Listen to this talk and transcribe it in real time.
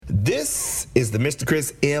This is the Mr.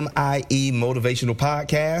 Chris M.I.E. Motivational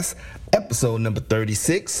Podcast, episode number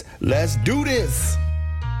 36. Let's do this.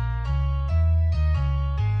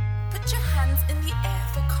 Put your hands in the air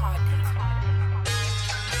for Cardi.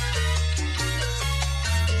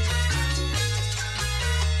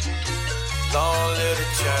 Long live the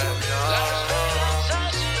champion.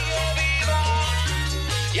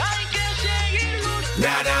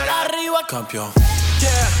 Arriba campeón.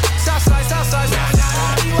 Yeah, Southside.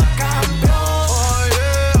 Arriba campeón. Oh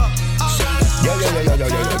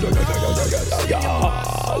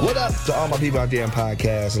Yo. What up to all my people out there in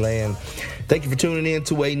podcast land? Thank you for tuning in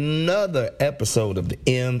to another episode of the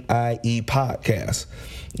M.I.E. Podcast.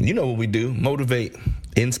 You know what we do: motivate,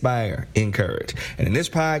 inspire, encourage. And in this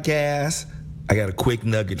podcast, I got a quick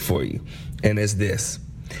nugget for you, and it's this: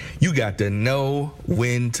 you got to know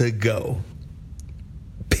when to go.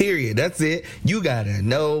 Period. That's it. You got to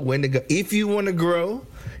know when to go. If you want to grow,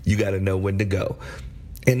 you got to know when to go.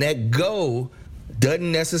 And that go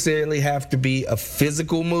doesn't necessarily have to be a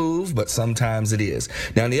physical move, but sometimes it is.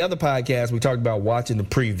 Now, in the other podcast, we talked about watching the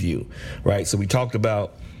preview, right? So we talked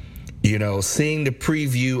about, seeing the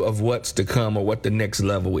preview of what's to come or what the next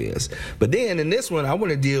level is. But then in this one, I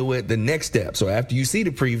want to deal with the next step. So after you see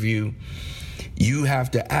the preview, you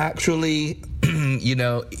have to actually,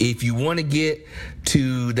 if you want to get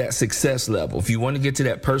to that success level, if you want to get to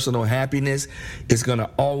that personal happiness, it's going to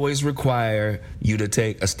always require you to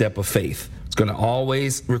take a step of faith. It's going to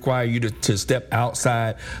always require you to step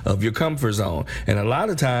outside of your comfort zone. And a lot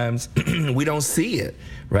of times we don't see it,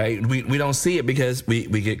 right? We don't see it because we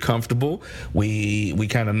get comfortable. We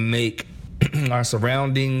kind of make our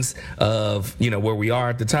surroundings of, where we are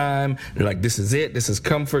at the time. They're like, this is it. This is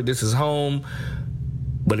comfort. This is home.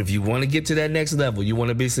 But if you want to get to that next level, you want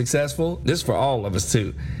to be successful, this is for all of us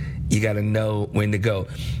too. You got to know when to go.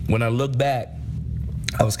 When I look back,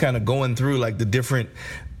 I was kind of going through like the different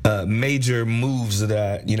major moves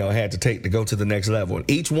that I had to take to go to the next level. And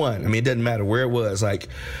each one, it doesn't matter where it was, like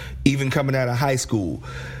even coming out of high school,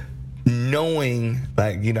 knowing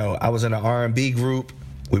I was in an R&B group.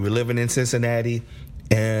 We were living in Cincinnati,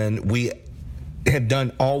 and we had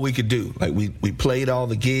done all we could do. Like we played all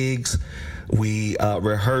the gigs. We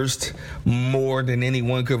rehearsed more than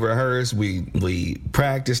anyone could rehearse. We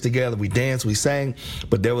practiced together. We danced. We sang.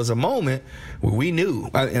 But there was a moment where we knew,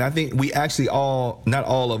 and I think we actually not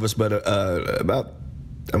all of us, but about,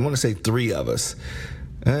 I want to say 3 of us,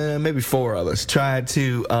 maybe 4 of us, tried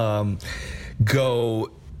to go,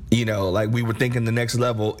 we were thinking the next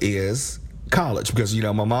level is college, because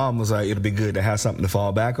my mom was like, it'll be good to have something to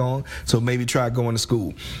fall back on, so maybe try going to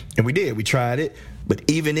school. And we did. We tried it. But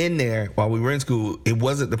even in there, while we were in school, it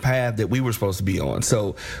wasn't the path that we were supposed to be on.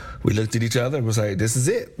 So we looked at each other and was like, this is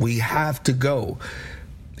it. We have to go.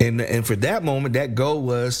 And for that moment, that goal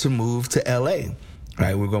was to move to L.A.,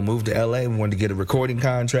 right? We were going to move to L.A. We wanted to get a recording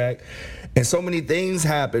contract. And so many things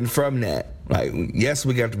happened from that. Like, yes,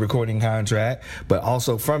 we got the recording contract, but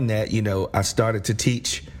also from that, I started to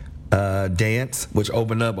teach dance, which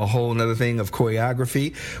opened up a whole nother thing of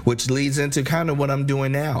choreography, which leads into kind of what I'm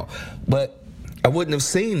doing now. But I wouldn't have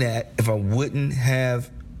seen that if I wouldn't have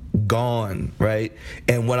gone, right?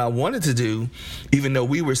 And what I wanted to do, even though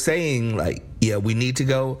we were saying we need to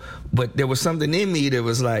go, but there was something in me that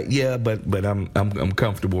was like, but I'm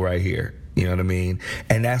comfortable right here. You know what I mean?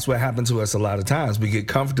 And that's what happened to us a lot of times. We get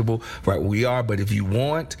comfortable right where we are, but if you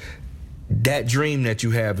want that dream that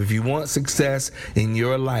you have, if you want success in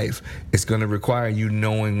your life, it's going to require you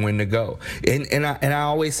knowing when to go. And I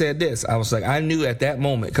always said this. I was like, I knew at that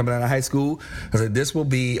moment coming out of high school, I said, this will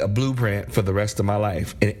be a blueprint for the rest of my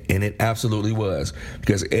life. And it absolutely was.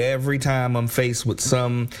 Because every time I'm faced with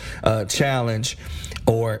some challenge,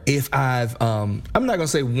 or if I've, I'm not going to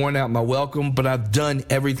say worn out my welcome, but I've done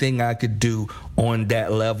everything I could do on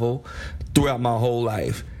that level throughout my whole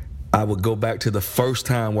life, I would go back to the first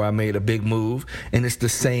time where I made a big move, and it's the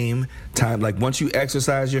same time. Like, once you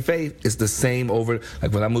exercise your faith, it's the same over.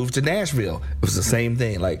 Like, when I moved to Nashville, it was the same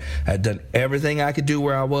thing. Like, I had done everything I could do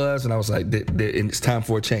where I was, and I was like, it's time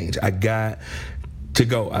for a change. I got to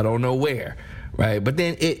go. I don't know where, right? But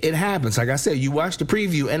then it happens. Like I said, you watch the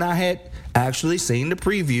preview, and I had actually seen the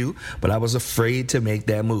preview, but I was afraid to make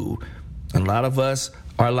that move. And a lot of us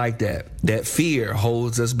are like that. That fear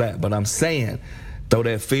holds us back. But I'm saying, throw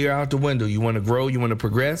that fear out the window. You want to grow, you want to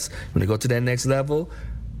progress, you want to go to that next level,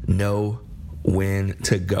 know when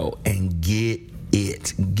to go and get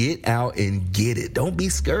it. Get out and get it. Don't be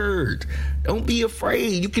scared. Don't be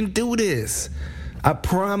afraid. You can do this. I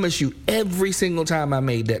promise you, every single time I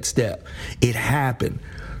made that step, it happened.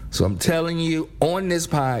 So I'm telling you on this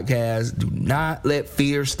podcast, do not let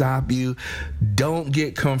fear stop you. Don't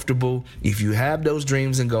get comfortable. If you have those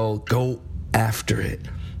dreams and goals, go after it.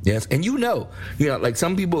 Yes, and you know, like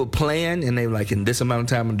some people plan and they're like, in this amount of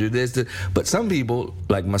time I'm gonna do this. But some people,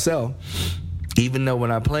 like myself, even though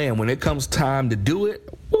when I plan, when it comes time to do it,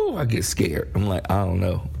 I get scared. I'm like, I don't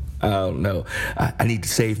know. I need to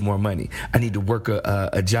save more money. I need to work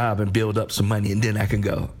a job and build up some money, and then I can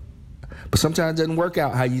go. But sometimes it doesn't work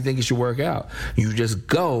out how you think it should work out. You just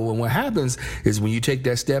go, and what happens is when you take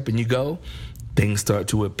that step and you go, things start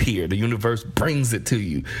to appear. The universe brings it to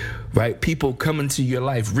you, right? People come into your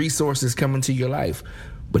life, resources come into your life,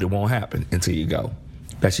 but it won't happen until you go.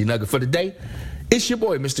 That's your nugget for the day. It's your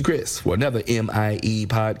boy, Mr. Chris, for another MIE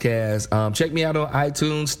podcast. Check me out on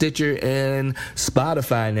iTunes, Stitcher, and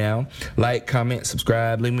Spotify now. Like, comment,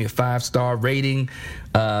 subscribe, leave me a 5-star rating,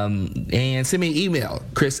 and send me an email,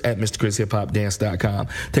 chris@mrchrishiphopdance.com.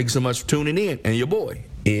 Thank you so much for tuning in, and your boy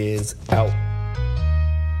is out.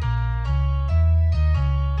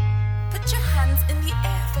 Put your hands in the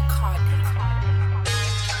air for Cardi.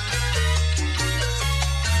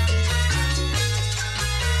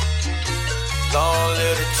 Long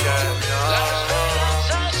live the champion.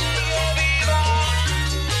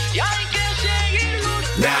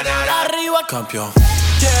 Arriba, campeón.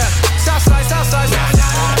 Yeah, Southside.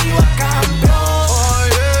 Arriba, campeón.